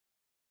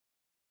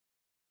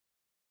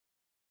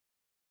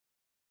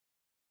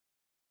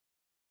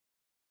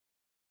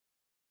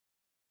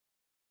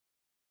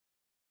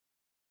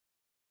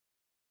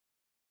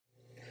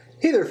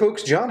Hey there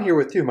folks, John here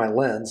with Through My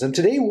Lens, and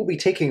today we'll be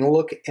taking a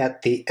look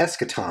at the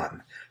Eschaton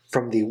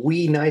from the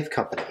WE Knife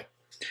Company.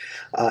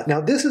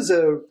 Now this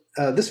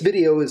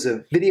video is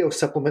a video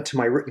supplement to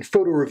my written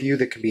photo review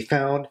that can be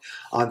found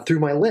on Through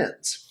My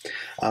Lens.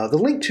 The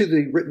link to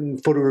the written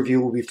photo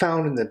review will be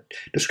found in the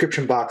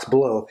description box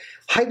below.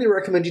 Highly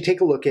recommend you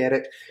take a look at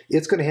it.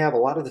 It's going to have a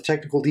lot of the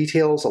technical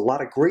details, a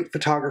lot of great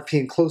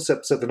photography and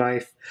close-ups of the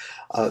knife.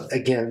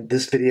 Again,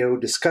 this video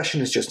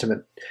discussion is just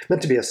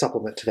meant to be a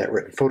supplement to that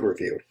written photo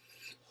review.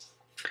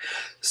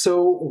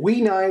 So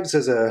WE Knives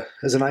as a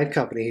knife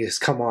company has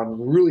come on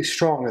really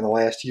strong in the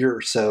last year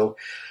or so,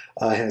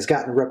 and has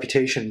gotten a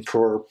reputation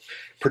for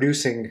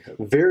producing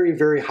very,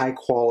 very high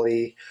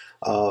quality,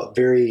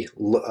 very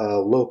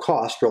low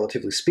cost,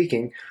 relatively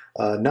speaking,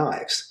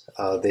 knives.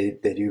 They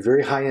do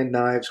very high-end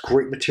knives,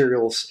 great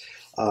materials,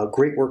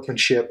 great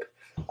workmanship,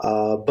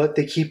 but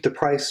they keep the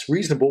price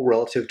reasonable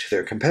relative to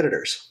their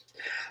competitors.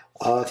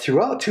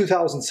 Throughout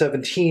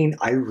 2017,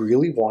 I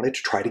really wanted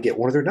to try to get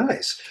one of their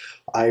knives.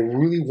 I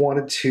really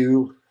wanted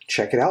to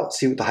check it out,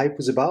 see what the hype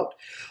was about,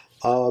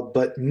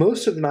 but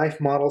most of the knife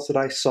models that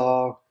I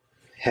saw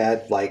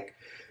had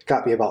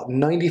got me about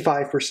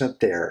 95%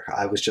 there.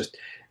 It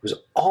was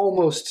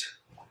almost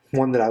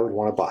one that I would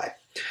want to buy.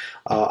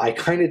 I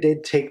kind of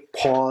did take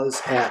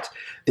pause at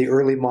the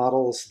early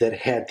models that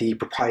had the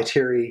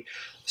proprietary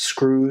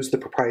screws, the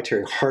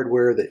proprietary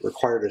hardware that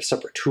required a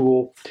separate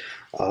tool.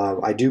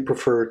 I do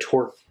prefer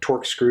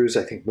torque screws.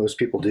 I think most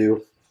people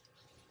do.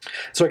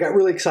 So I got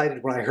really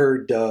excited when I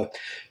heard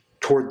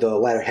toward the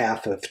latter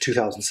half of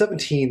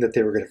 2017 that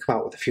they were going to come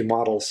out with a few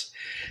models.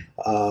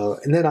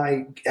 And then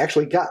I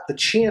actually got the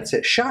chance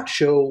at SHOT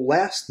Show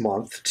last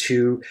month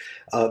to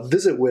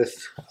visit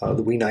with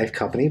the WE Knife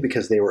Company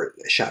because they were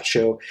at SHOT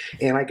Show,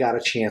 and I got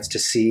a chance to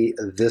see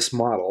this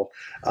model,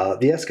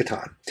 the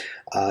Eschaton.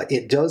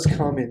 It does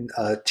come in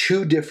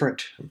two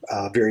different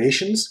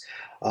variations.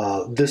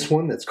 This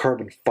one that's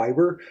carbon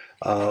fiber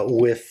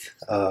with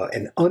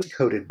an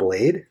uncoated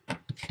blade.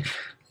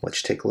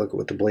 Let's take a look at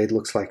what the blade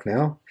looks like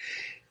now.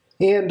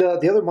 And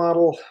the other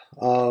model,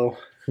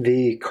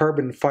 the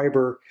carbon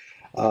fiber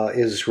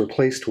is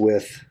replaced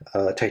with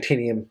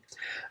titanium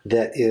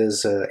that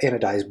is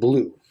anodized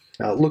blue.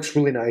 It looks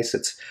really nice.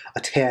 It's a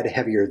tad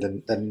heavier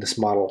than this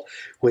model,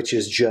 which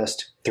is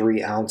just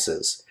 3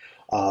 ounces.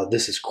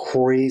 This is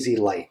crazy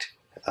light.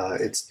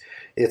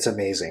 It's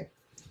amazing.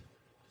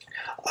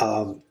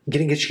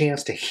 Getting a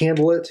chance to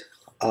handle it,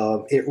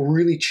 it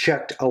really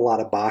checked a lot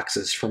of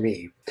boxes for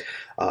me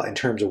in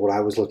terms of what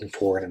I was looking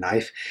for in a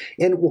knife.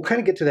 And we'll kind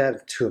of get to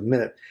that in a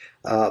minute.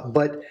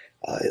 But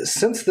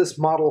since this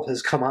model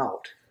has come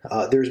out,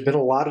 there's been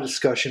a lot of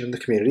discussion in the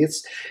community.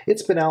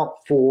 It's been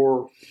out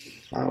for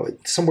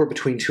somewhere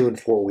between 2 and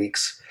 4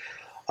 weeks.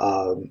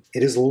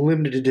 It is a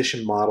limited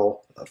edition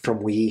model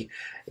from WE,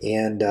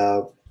 and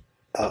a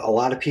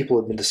lot of people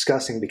have been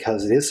discussing,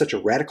 because it is such a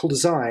radical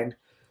design,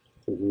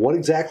 what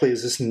exactly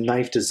is this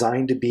knife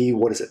designed to be?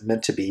 What is it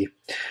meant to be?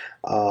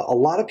 A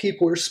lot of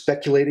people are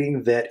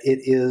speculating that it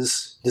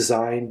is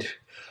designed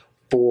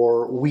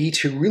for WE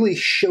to really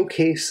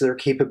showcase their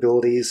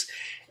capabilities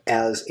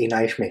as a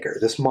knife maker.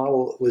 This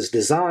model was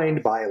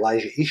designed by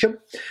Eschaton,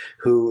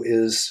 who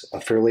is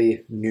a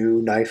fairly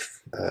new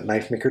knife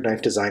maker,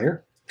 knife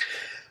designer.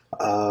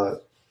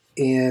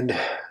 And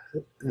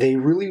they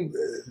really,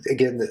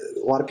 again,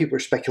 a lot of people are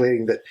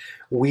speculating that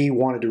WE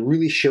wanted to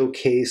really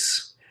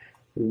showcase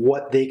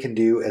what they can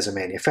do as a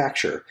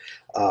manufacturer,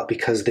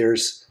 because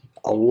there's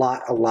a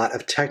lot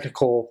of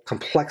technical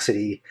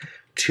complexity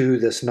to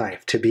this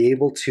knife. To be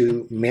able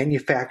to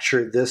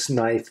manufacture this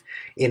knife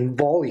in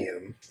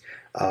volume,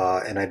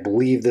 and I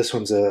believe this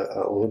one's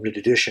a limited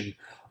edition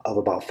of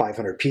about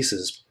 500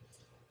 pieces,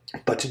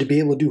 but to be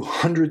able to do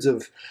hundreds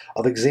of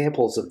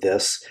examples of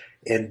this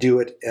and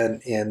do it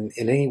in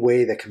any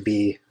way that can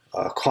be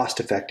cost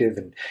effective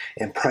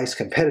and price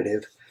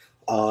competitive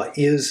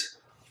is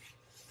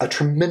a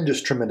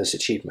tremendous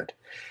achievement.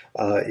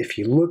 If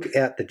you look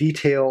at the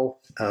detail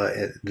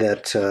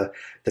that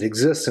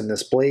exists in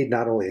this blade,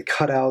 not only the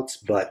cutouts,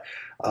 but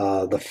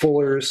the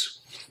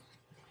fullers.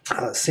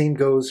 Same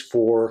goes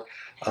for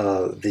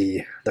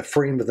the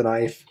frame of the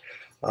knife.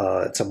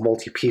 It's a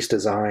multi-piece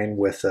design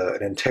with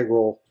an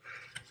integral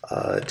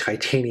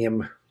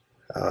titanium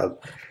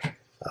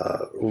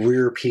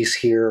rear piece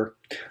here.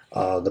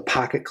 The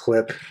pocket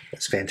clip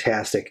is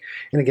fantastic.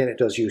 And again, it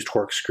does use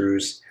torque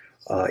screws.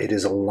 It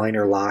is a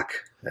liner lock,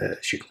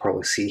 as you can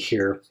probably see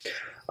here.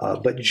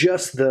 But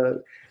just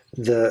the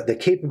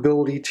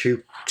capability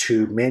to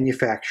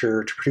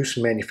produce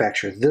and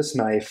manufacture this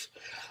knife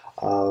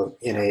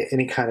in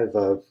any kind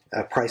of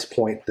a price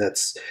point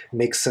that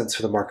makes sense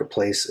for the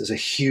marketplace is a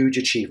huge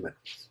achievement.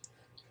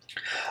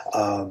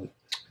 And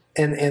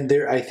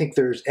I think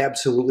there's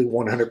absolutely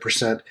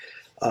 100%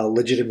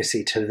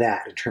 legitimacy to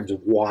that in terms of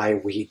why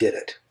we did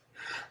it.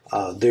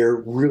 They're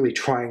really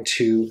trying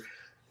to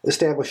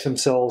establish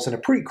themselves in a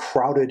pretty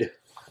crowded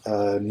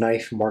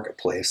knife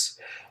marketplace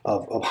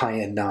of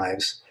high-end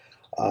knives,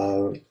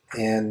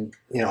 and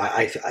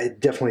I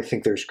definitely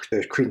think there's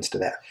credence to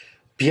that.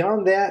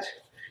 Beyond that,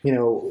 you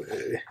know,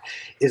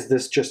 is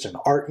this just an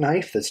art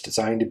knife that's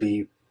designed to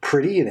be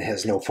pretty and it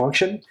has no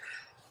function?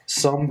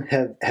 Some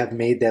have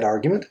made that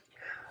argument.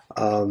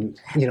 You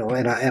know,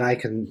 and I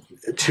can,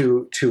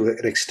 to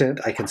an extent,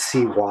 I can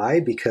see why,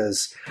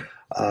 because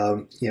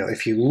you know,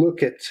 if you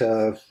look at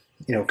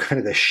you know, kind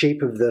of the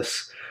shape of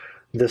this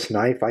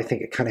knife, I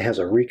think it kind of has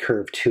a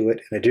recurve to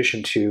it, in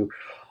addition to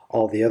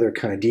all the other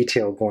kind of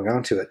detail going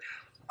on to it.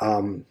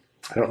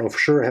 I don't know for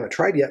sure, I haven't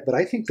tried yet, but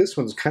I think this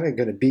one's kind of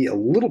going to be a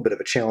little bit of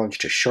a challenge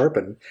to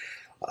sharpen.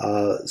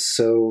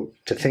 So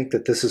to think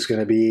that this is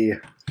going to be,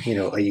 you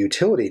know, a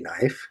utility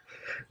knife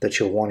that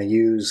you'll want to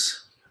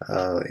use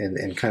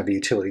in kind of a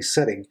utility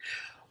setting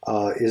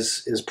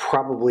is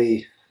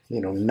probably,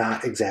 you know,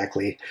 not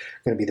exactly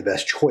going to be the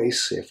best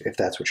choice if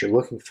that's what you're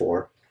looking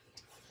for.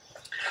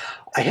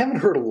 I haven't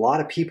heard a lot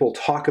of people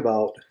talk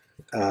about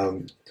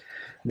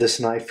this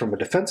knife from a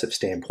defensive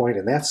standpoint,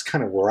 and that's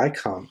kind of where I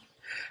come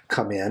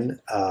in.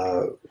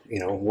 You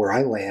know, where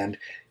I land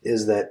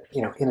is that,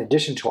 you know, in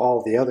addition to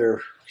all the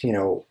other, you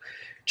know,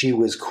 gee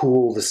whiz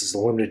cool, this is a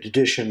limited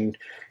edition,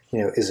 you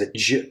know, is it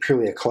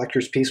purely a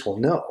collector's piece? Well,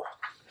 no.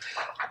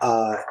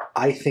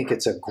 I think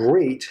it's a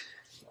great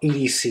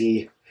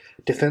EDC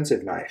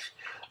defensive knife.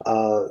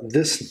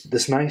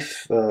 This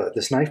knife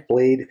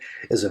blade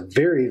is a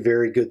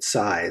very good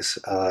size.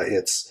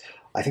 It's,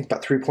 I think,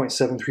 about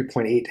 3.7,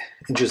 3.8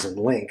 inches in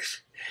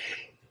length,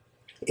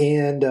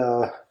 and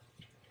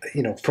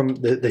you know, from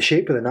the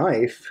shape of the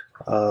knife,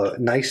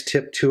 nice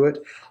tip to it,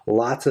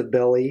 lots of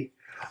belly.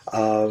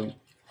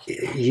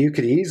 You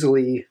could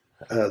easily,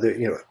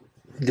 you know,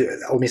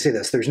 let me say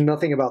this: there's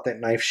nothing about that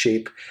knife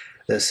shape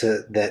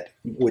that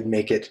would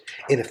make it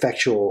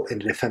ineffectual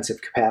in a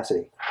defensive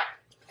capacity.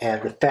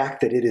 And the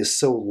fact that it is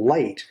so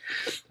light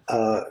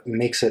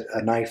makes it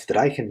a knife that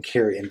I can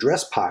carry in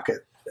dress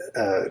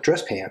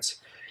pants,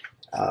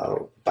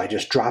 by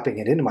just dropping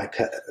it into my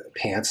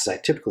pants, as I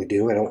typically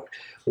do. I don't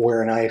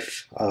wear a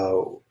knife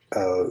on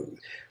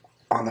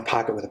the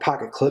pocket with a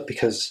pocket clip,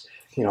 because,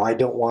 you know, I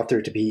don't want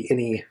there to be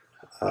any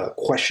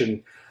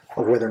question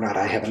of whether or not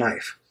I have a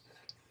knife.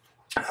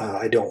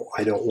 I don't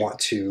want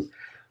to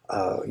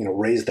you know,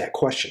 raise that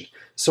question.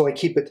 So I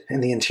keep it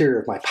in the interior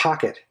of my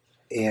pocket.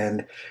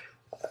 And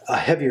a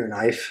heavier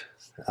knife,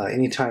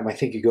 anytime I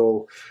think you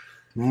go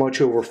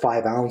much over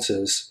 5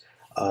 ounces,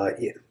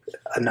 a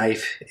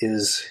knife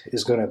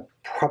is going to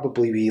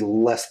probably be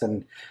less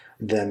than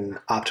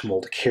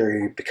optimal to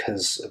carry,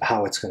 because of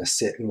how it's going to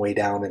sit and weigh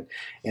down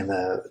in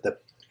the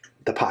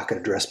pocket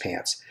of dress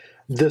pants.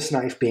 This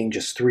knife being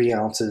just 3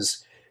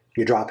 ounces,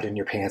 you drop it in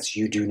your pants,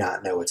 you do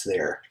not know it's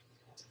there.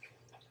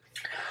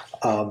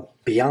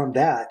 Beyond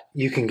that,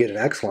 you can get an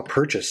excellent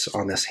purchase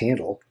on this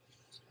handle.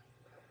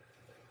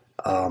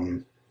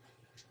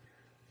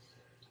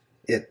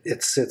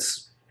 It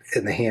sits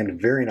in the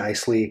hand very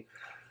nicely.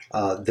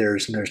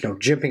 There's no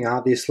jimping,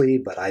 obviously,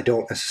 but I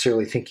don't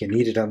necessarily think you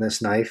need it on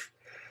this knife,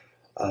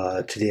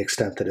 to the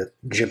extent that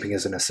jimping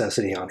is a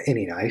necessity on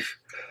any knife.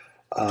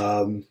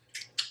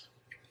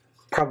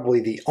 Probably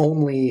the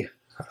only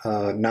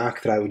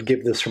knock that I would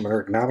give this from an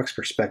ergonomics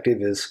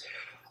perspective is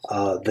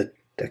the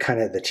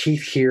kind of the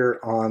teeth here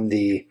on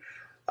the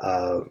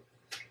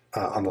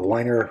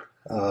liner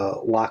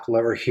lock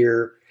lever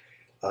here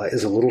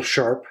is a little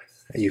sharp.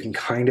 You can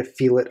kind of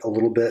feel it a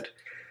little bit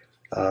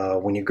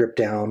when you grip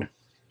down,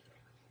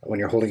 when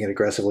you're holding it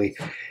aggressively.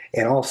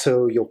 And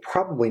also, you'll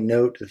probably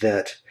note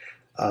that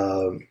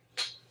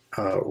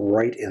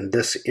right in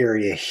this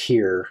area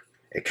here,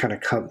 it kind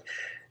of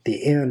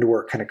the end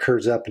where it kind of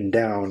curves up and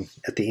down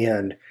at the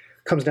end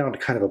comes down to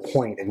kind of a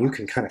point, and you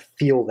can kind of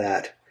feel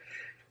that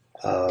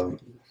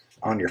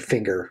on your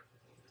finger.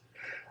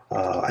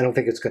 I don't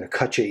think it's going to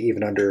cut you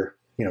even under,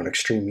 you know, an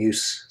extreme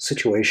use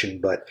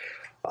situation, but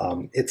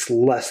it's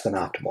less than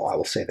optimal. I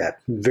will say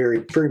that.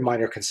 Very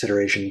minor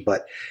consideration,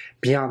 but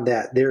beyond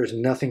that, there is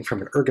nothing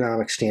from an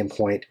ergonomic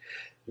standpoint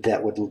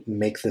that would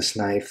make this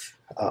knife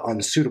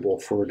unsuitable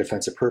for a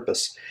defensive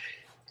purpose.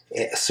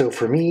 So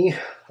for me,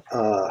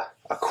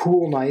 a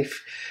cool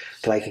knife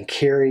that I can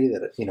carry,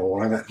 that, you know,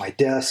 when I'm at my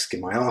desk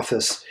in my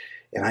office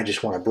and I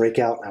just want to break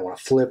out and I want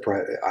to flip,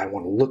 or I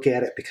want to look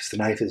at it because the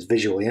knife is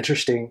visually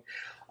interesting.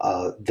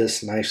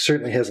 This knife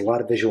certainly has a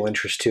lot of visual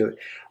interest to it.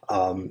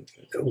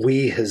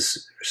 WE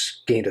has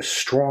gained a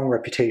strong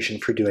reputation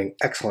for doing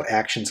excellent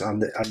actions on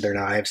their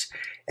knives,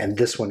 and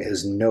this one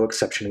is no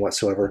exception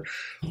whatsoever.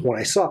 When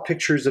I saw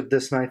pictures of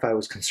this knife, I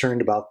was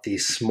concerned about the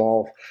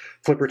small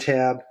flipper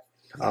tab.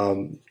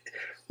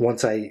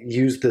 Once I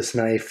used this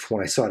knife,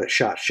 when I saw it at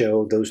SHOT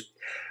Show,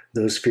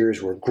 those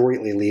fears were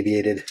greatly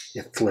alleviated.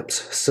 It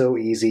flips so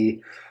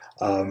easy.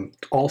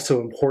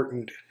 Also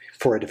important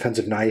for a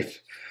defensive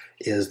knife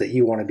is that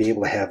you want to be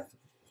able to have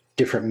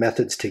different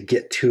methods to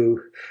get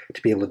to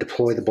be able to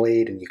deploy the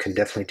blade, and you can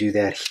definitely do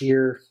that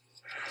here.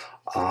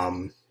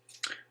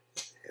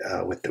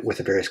 With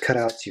the various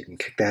cutouts, you can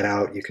kick that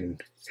out. You can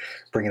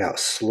bring it out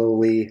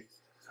slowly.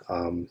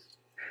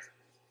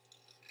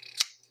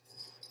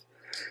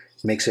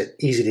 Makes it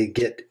easy to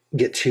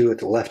get to at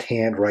the left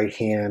hand, right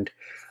hand.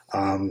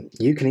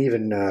 You can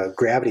even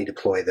gravity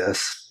deploy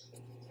this.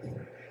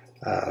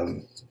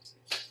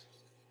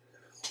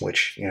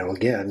 which, you know,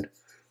 again,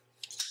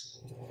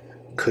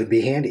 could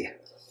be handy.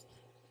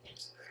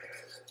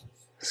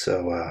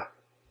 So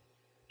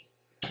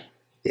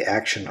the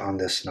action on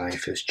this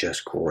knife is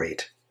just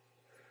great.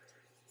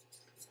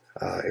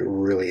 It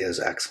really is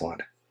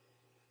excellent.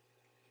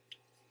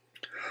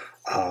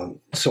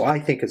 So I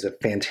think it's a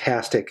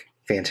fantastic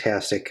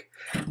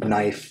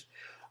knife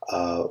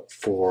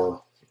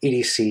for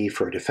EDC,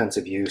 for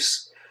defensive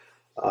use.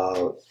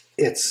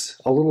 It's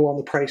a little on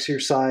the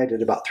pricier side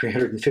at about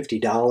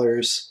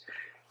 $350.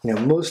 You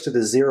know, most of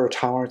the zero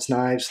tolerance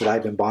knives that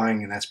I've been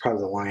buying, and that's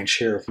probably the lion's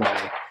share of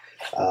my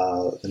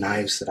the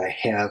knives that I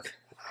have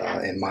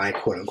in my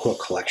quote-unquote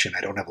collection.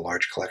 I don't have a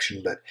large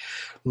collection, but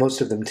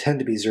most of them tend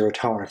to be zero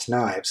tolerance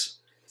knives.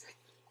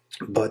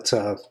 But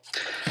you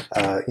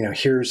know,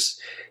 here's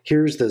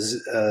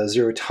the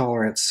zero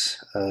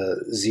tolerance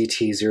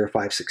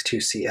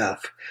ZT0562CF.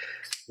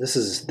 This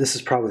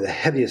is probably the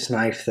heaviest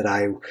knife that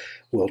I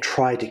will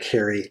try to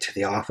carry to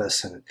the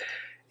office, and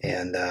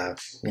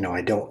you know,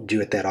 I don't do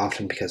it that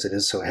often because it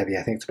is so heavy.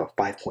 I think it's about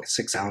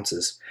 5.6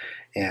 ounces,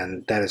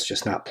 and that is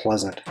just not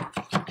pleasant.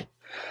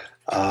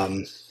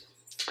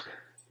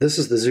 This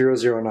is the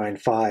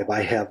 0095.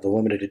 I have the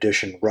limited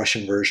edition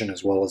Russian version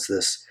as well as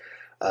this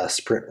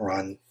sprint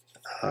run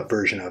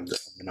version of the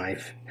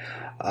knife.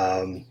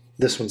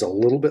 This one's a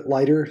little bit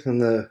lighter than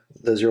the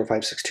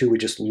 0562 we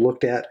just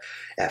looked at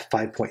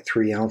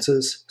 5.3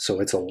 ounces, so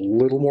it's a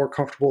little more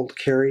comfortable to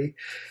carry.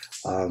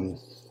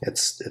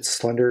 It's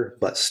slender,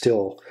 but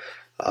still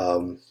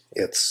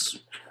it's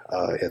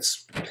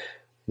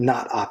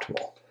not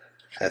optimal.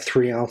 At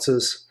 3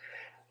 ounces,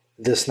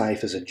 this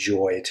knife is a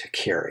joy to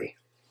carry.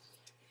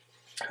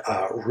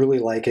 Really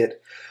like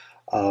it.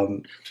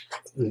 One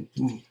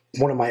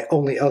of my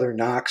only other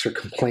knocks or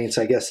complaints,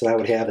 I guess, that I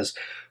would have is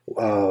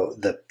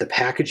the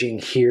packaging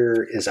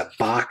here is a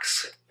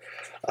box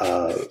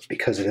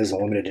because it is a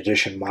limited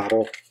edition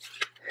model,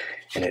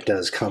 and it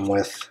does come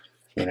with,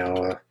 you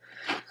know,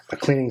 a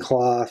cleaning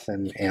cloth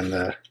and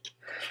the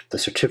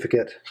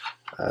certificate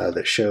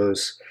that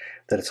shows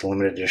that it's a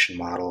limited edition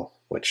model,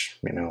 which,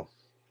 you know,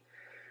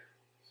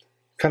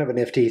 kind of a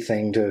nifty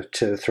thing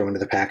to throw into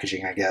the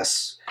packaging, I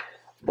guess.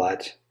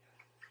 But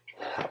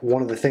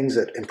one of the things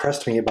that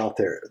impressed me about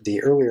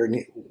the earlier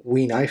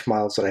WE knife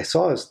models that I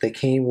saw is they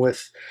came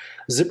with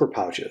zipper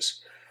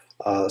pouches.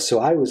 So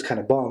I was kind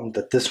of bummed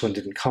that this one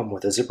didn't come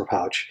with a zipper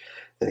pouch,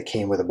 that it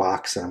came with a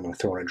box that I'm going to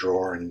throw in a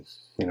drawer and,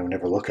 you know,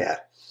 never look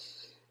at,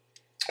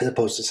 as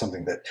opposed to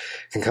something that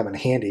can come in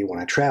handy when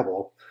I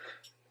travel,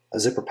 a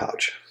zipper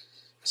pouch.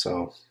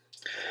 So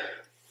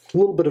a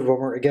little bit of a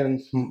bummer,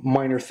 again,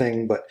 minor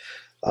thing, but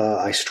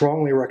I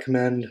strongly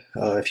recommend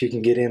if you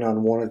can get in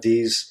on one of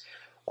these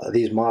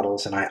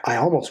models, and I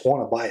almost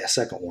want to buy a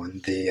second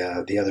one,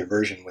 the other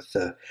version with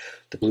the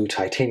blue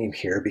titanium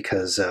here,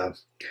 because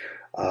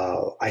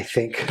I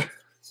think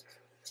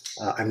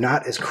I'm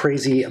not as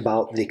crazy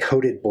about the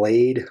coated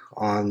blade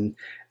on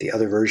the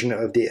other version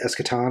of the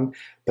Eschaton,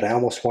 but I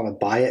almost want to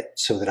buy it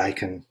so that I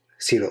can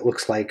see what it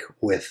looks like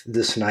with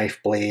this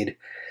knife blade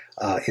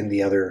in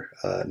the other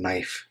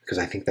knife, because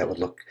I think that would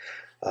look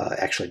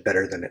actually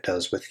better than it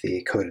does with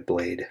the coated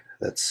blade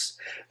that's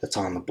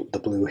on the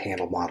blue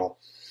handle model.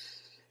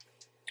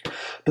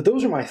 But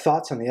those are my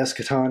thoughts on the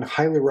Eschaton.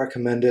 Highly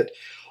recommend it.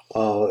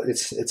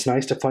 It's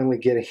nice to finally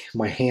get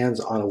my hands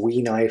on a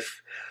WE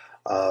knife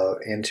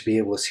and to be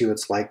able to see what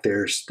it's like.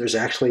 There's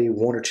actually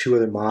one or two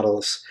other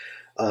models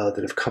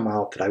that have come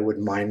out that I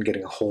wouldn't mind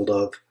getting a hold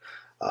of.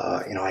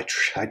 You know, I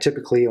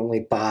typically only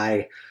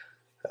buy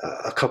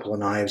a couple of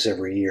knives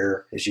every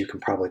year, as you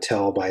can probably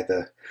tell by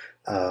the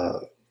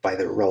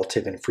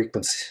relative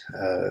infrequent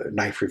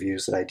knife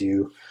reviews that I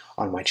do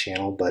on my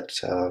channel, but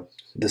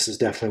this is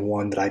definitely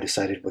one that I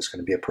decided was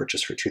going to be a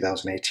purchase for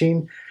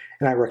 2018,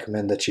 and I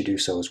recommend that you do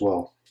so as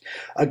well.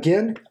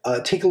 Again,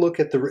 take a look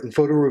at the written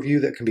photo review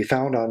that can be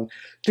found on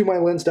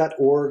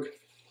throughmylens.org,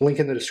 link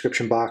in the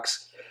description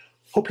box.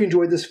 Hope you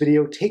enjoyed this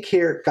video. Take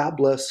care, God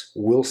bless,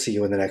 we'll see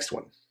you in the next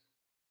one.